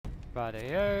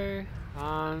Rightio.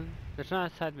 There's no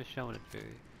side mission I want to do.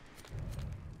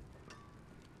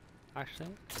 Actually,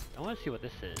 I want to see what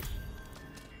this is.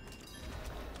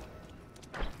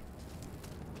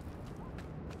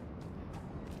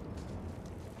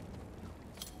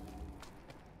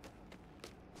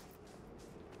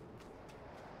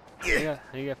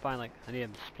 I need to find I need to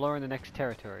explore in the next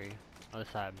territory on the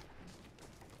side.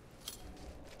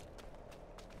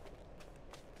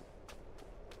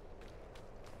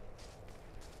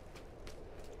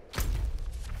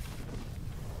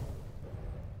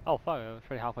 Oh fuck, I was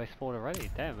pretty halfway explored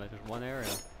already. Damn, there's just one area.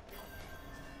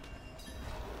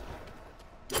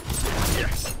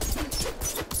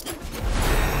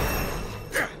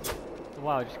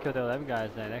 Wow, I just killed all them guys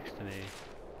there next to me.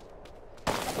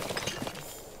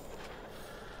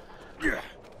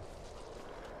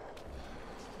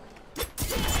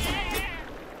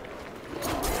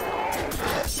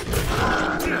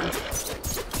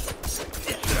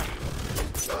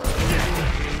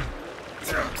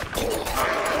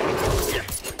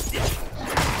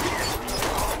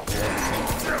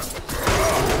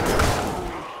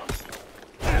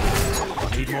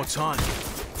 Need more time.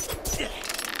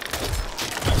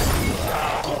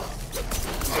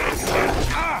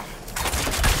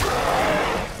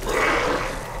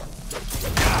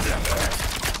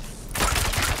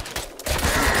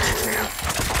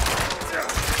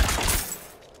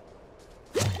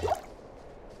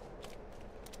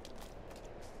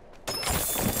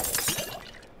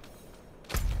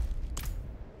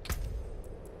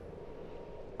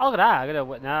 Oh, look at that! I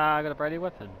got a brand new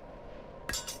weapon.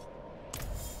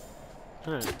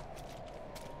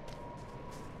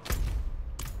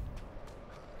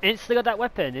 Instantly got that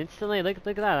weapon. Instantly, look at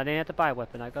that. I didn't have to buy a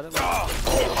weapon. I got it.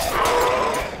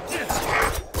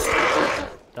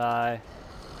 Die.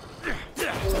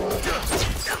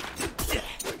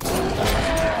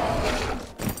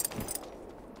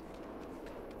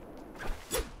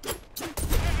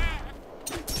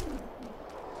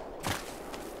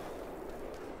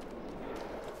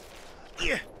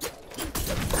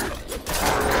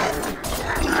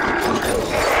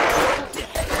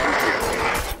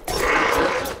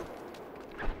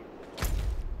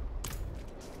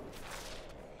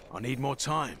 I need more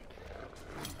time.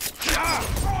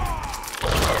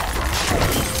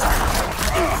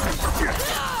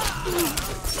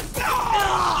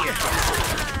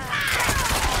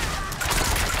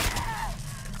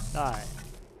 Die.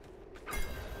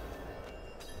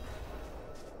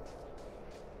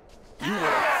 You are a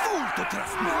fool to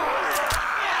trust me.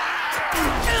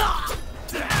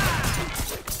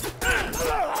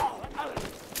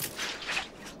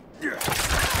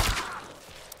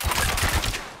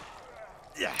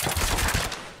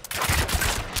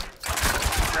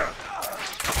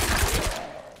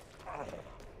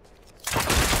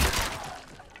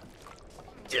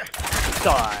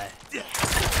 Die.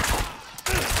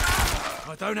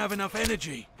 I don't have enough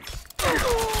energy.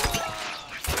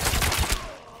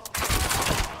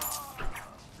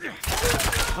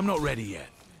 I'm not ready yet.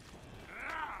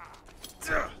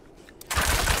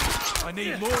 I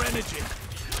need more energy.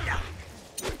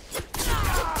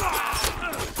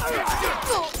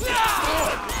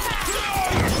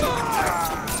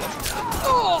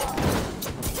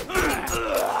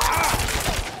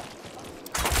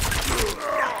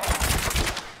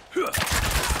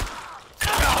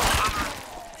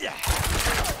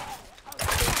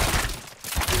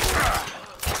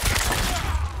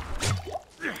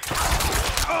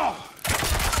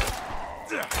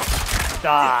 Die.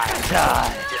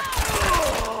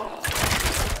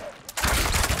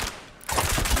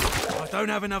 I don't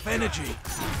have enough energy.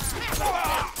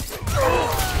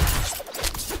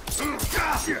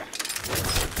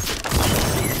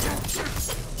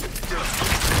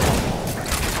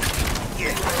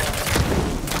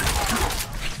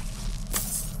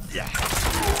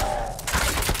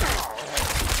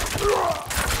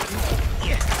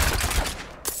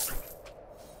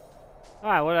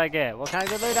 Alright, what did I get? What kind of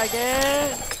good loot I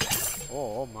get?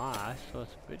 Oh my, I saw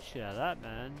some good shit out of that,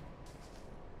 man.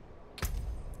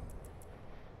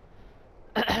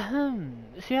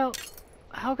 See how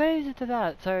good is it to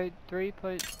that? So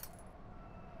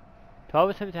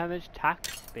 3.12% damage, attack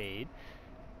speed,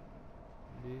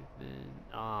 movement.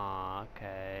 Ah,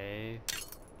 okay.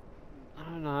 I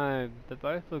don't know. They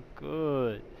both look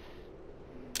good.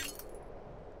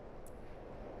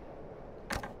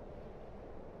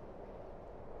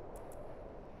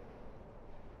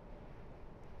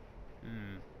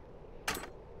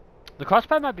 The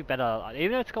crossbow might be better,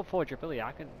 even though it's got 4 durability,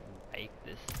 I can make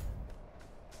this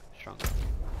stronger.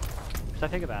 Because I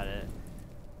think about it.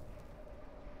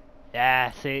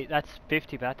 Yeah, see, that's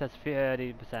 50, but that's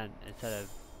 30% instead of.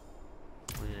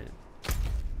 Yeah.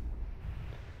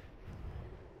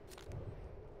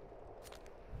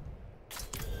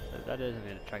 So that is, I'm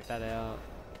gonna track that out.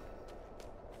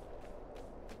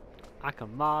 I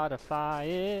can modify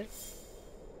it.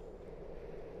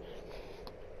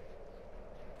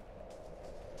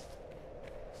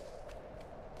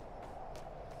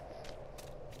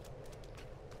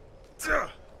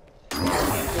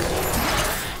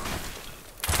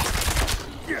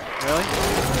 Really?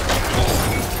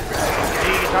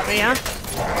 You can drop me, huh?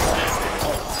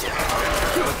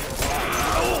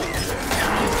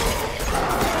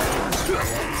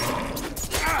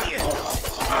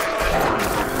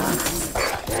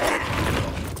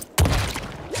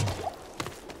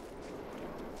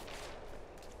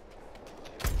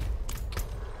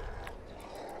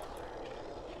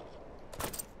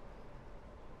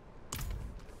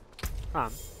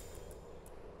 Come.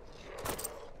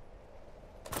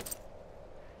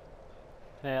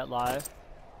 Play it live.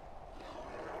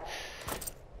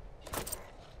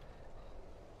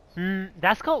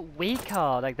 That's got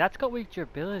weaker. Like, that's got weak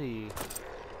durability.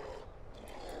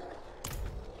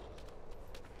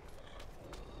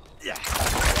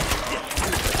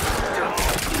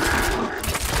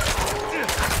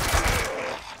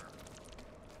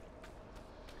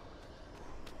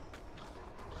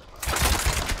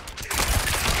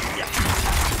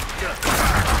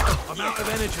 I'm out of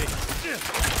energy.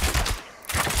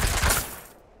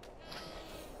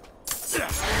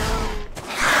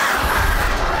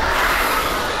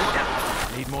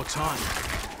 Need more time.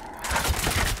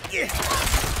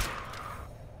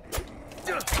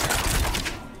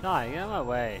 No, get out of my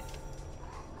way.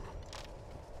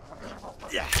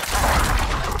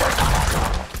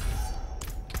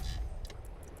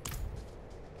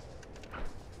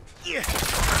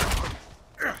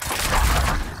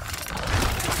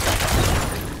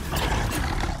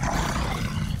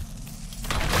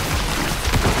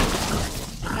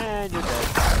 And you're dead.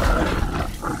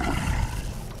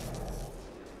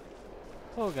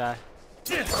 Oh guy.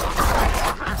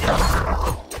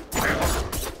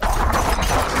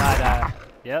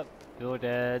 Yep, you're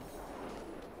dead.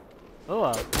 Oh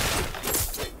well.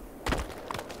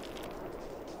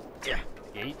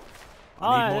 Yeet.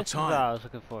 Oh, more this is time. what I was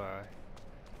looking for.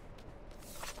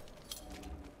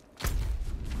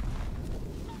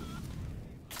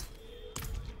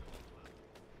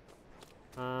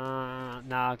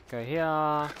 Now go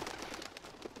here.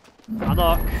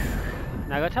 Unlock.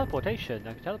 Now go teleportation.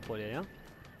 I can teleport here, yeah?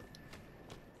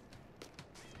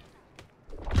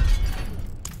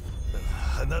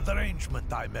 An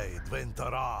arrangement I made went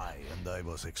awry, and I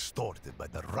was extorted by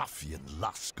the ruffian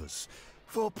Laskus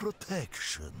for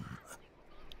protection.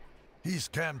 He's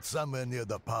camped somewhere near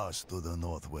the pass to the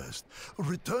northwest.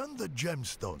 Return the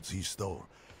gemstones he stole,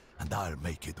 and I'll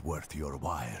make it worth your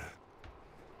while.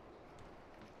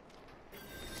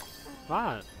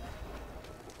 Right.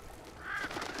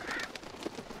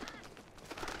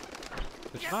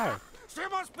 Good fire. She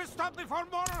must be stopped before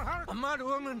mortal her. A mad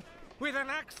woman with an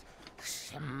axe.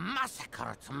 She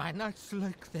massacred my knights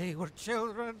like they were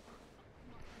children.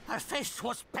 Her face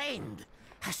was pained,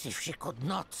 as if she could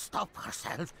not stop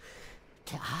herself.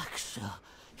 The axe,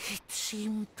 it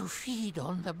seemed to feed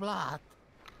on the blood.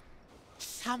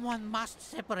 Someone must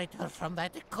separate her from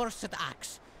that accursed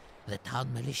axe. The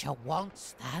town militia won't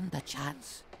stand a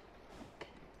chance.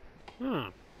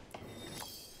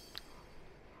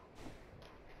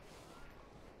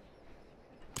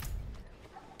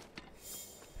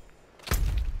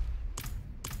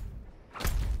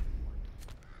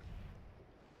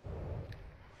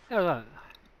 Yeah, look.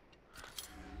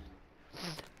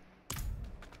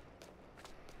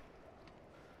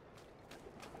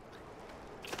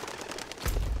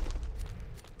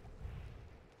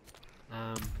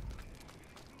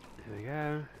 Here we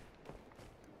go.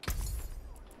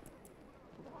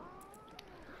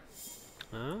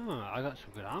 Oh, I got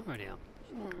some good armor here.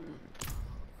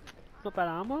 Not bad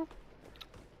armor.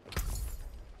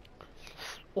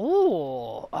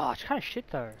 Oh, it's kind of shit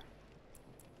though.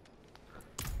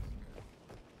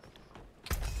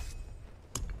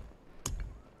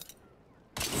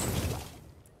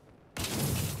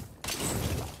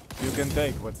 You can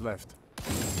take what's left.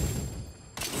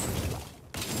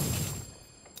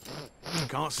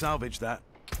 Can't salvage that.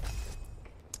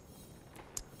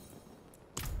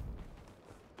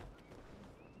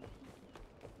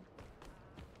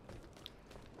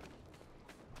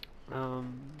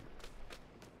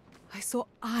 I saw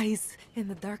eyes in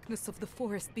the darkness of the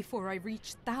forest before I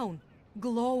reached town.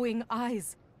 Glowing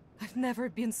eyes. I've never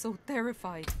been so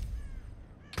terrified.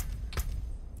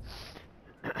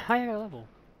 How you got a level?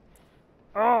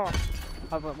 Oh!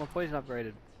 I've got my poison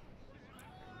upgraded.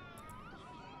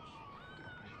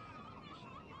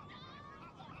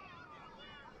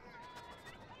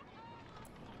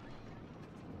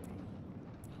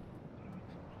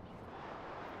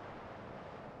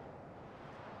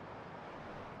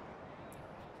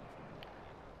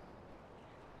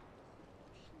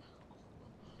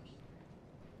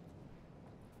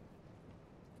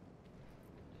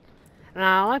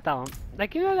 Nah, I like that one.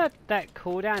 Like, you know that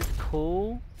cooldown's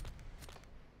cool?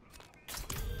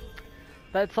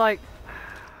 But it's like,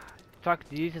 if I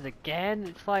could use it again,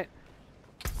 it's like...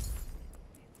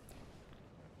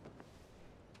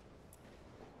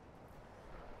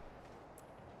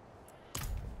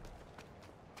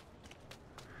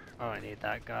 Oh, I need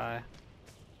that guy.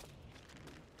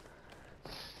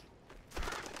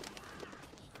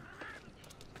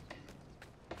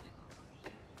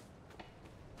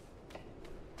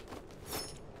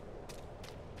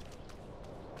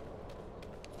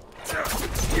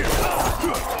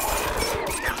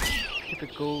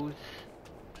 Typicals.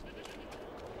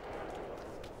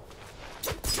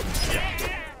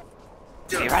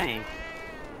 You're running.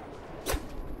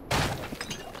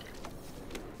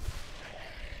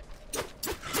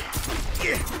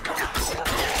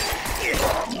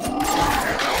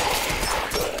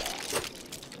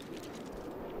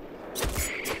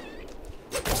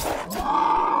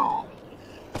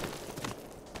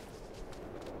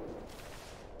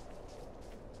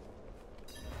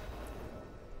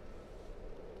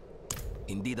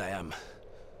 Indeed I am.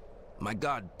 My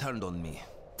guard turned on me,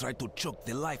 tried to choke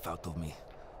the life out of me.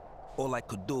 All I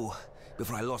could do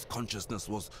before I lost consciousness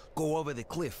was go over the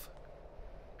cliff.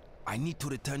 I need to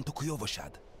return to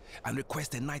Kuyovashad and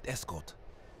request a night escort.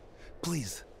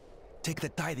 Please, take the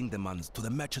tithing demands to the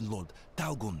merchant lord,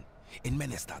 Talgun, in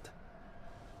Menestad.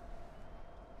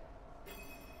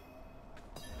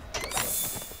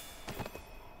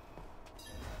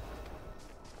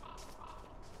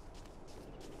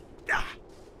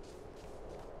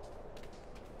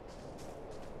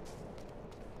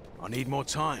 I need more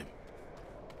time.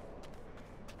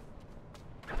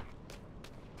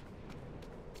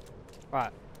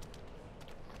 Right.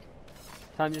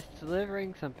 So I'm just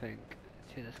delivering something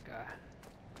to this guy.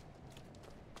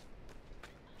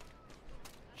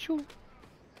 Shoo.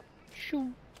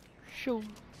 Shoo. Shoo.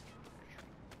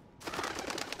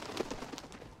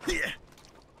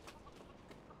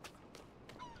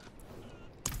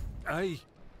 I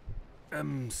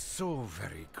am so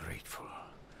very grateful.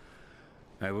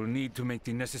 I will need to make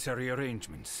the necessary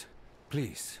arrangements.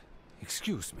 Please,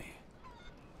 excuse me.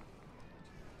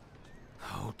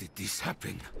 How did this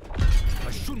happen? I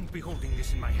shouldn't be holding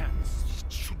this in my hands.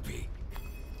 It should be.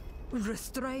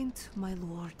 Restraint, my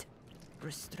lord.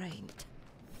 Restraint.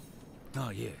 Ah,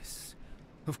 yes.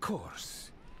 Of course.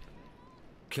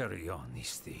 Carry on,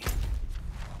 Isti.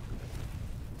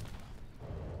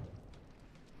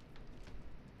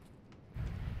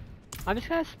 I'm just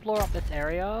gonna explore up this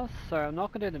area, so I'm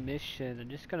not gonna do the mission, I'm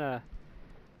just gonna...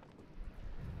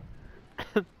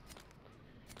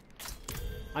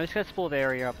 I'm just gonna explore the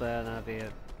area up there and that'll be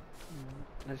it.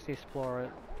 I just explore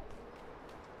it.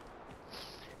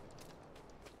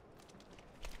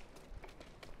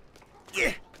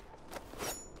 Yeah.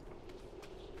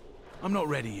 I'm not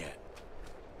ready yet.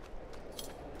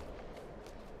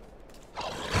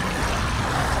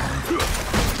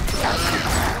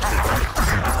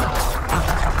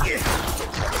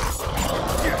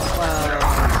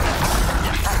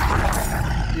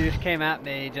 You just came at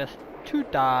me just to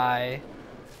die.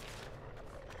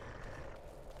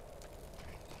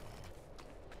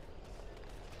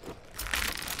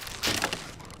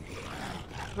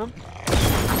 I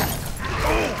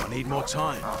need more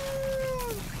time.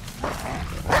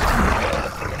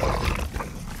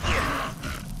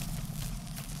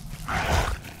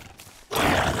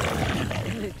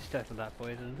 Just death of that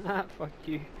poison. Ah, fuck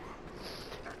you.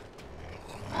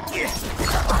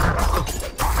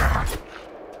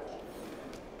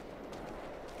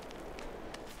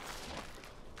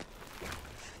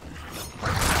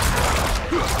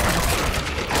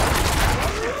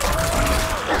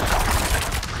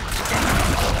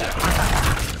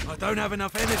 I don't have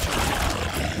enough energy.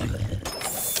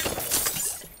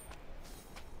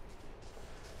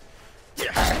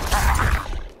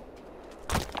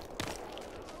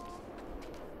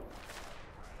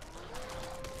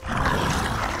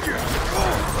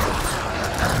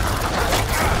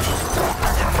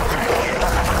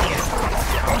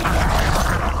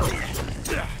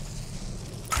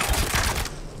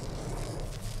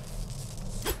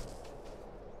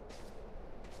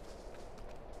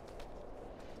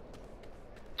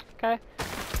 Okay.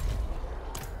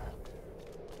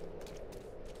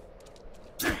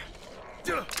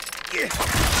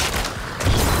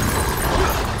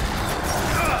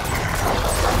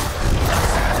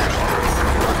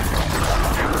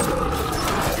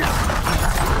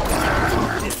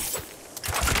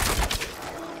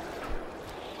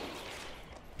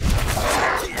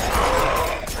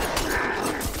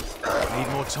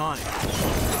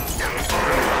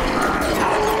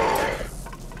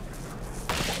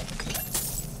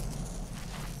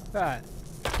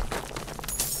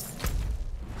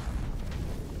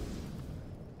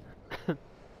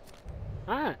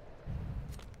 Alright.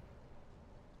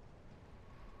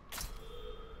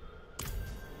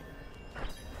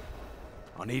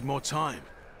 I need more time.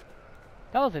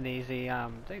 That was an easy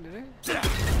thing to do.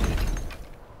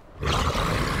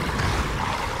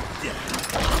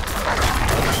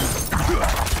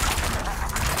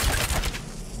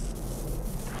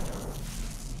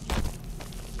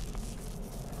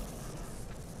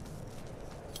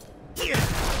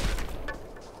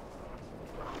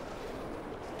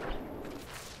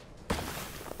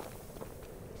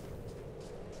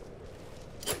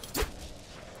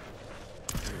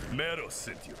 Mero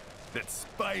sent you. That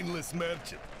spineless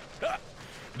merchant. Ha!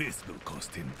 This will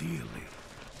cost him dearly.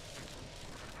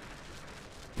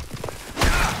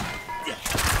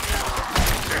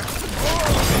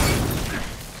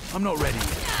 I'm not ready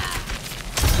yet.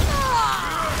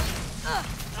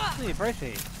 Really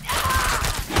pricey.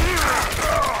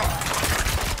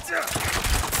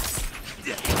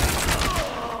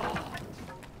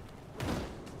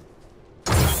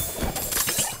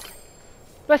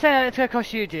 But say it's gonna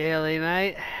cost you dearly,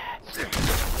 mate.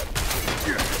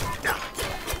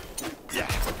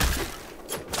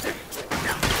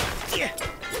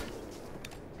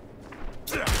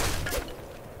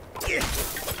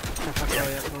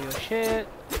 All your shit.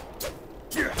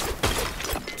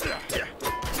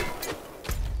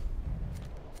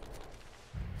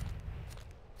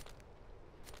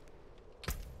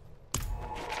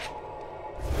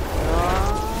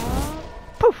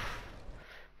 Poof!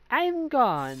 I'm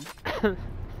gone. I'm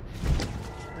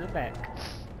back.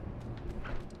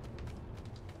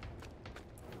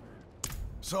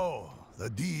 So, the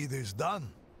deed is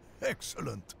done.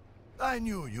 Excellent. I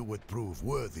knew you would prove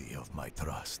worthy of my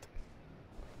trust.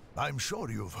 I'm sure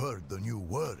you've heard the new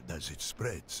word as it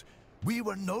spreads. We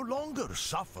will no longer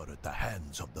suffer at the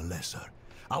hands of the lesser.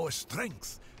 Our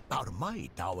strength, our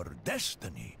might, our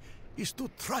destiny is to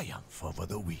triumph over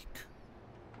the weak.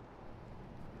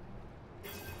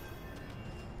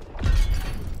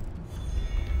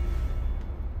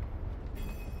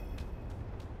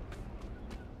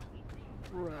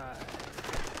 Right.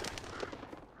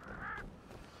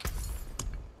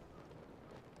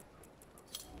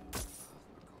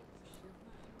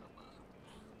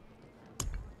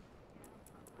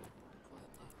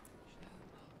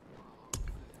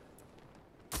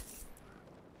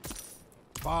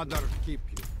 Father keep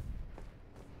you.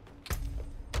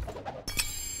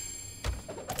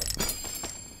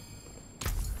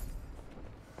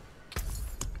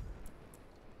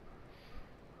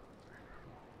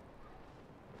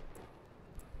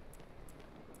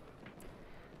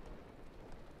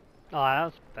 Oh, that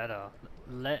was better.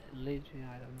 Legion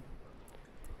item.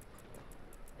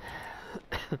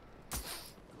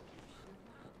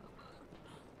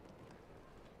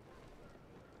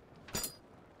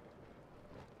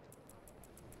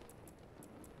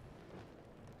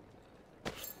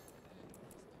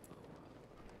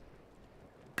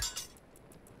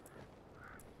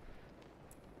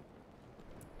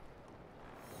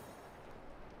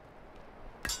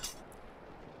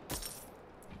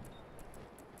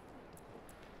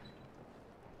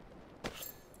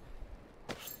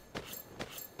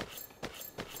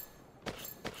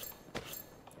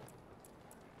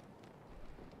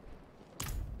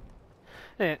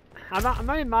 Yeah, I'm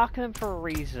only marking them for a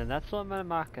reason. That's what I'm gonna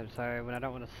mark them. So when I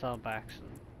don't want to sell back.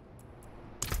 So.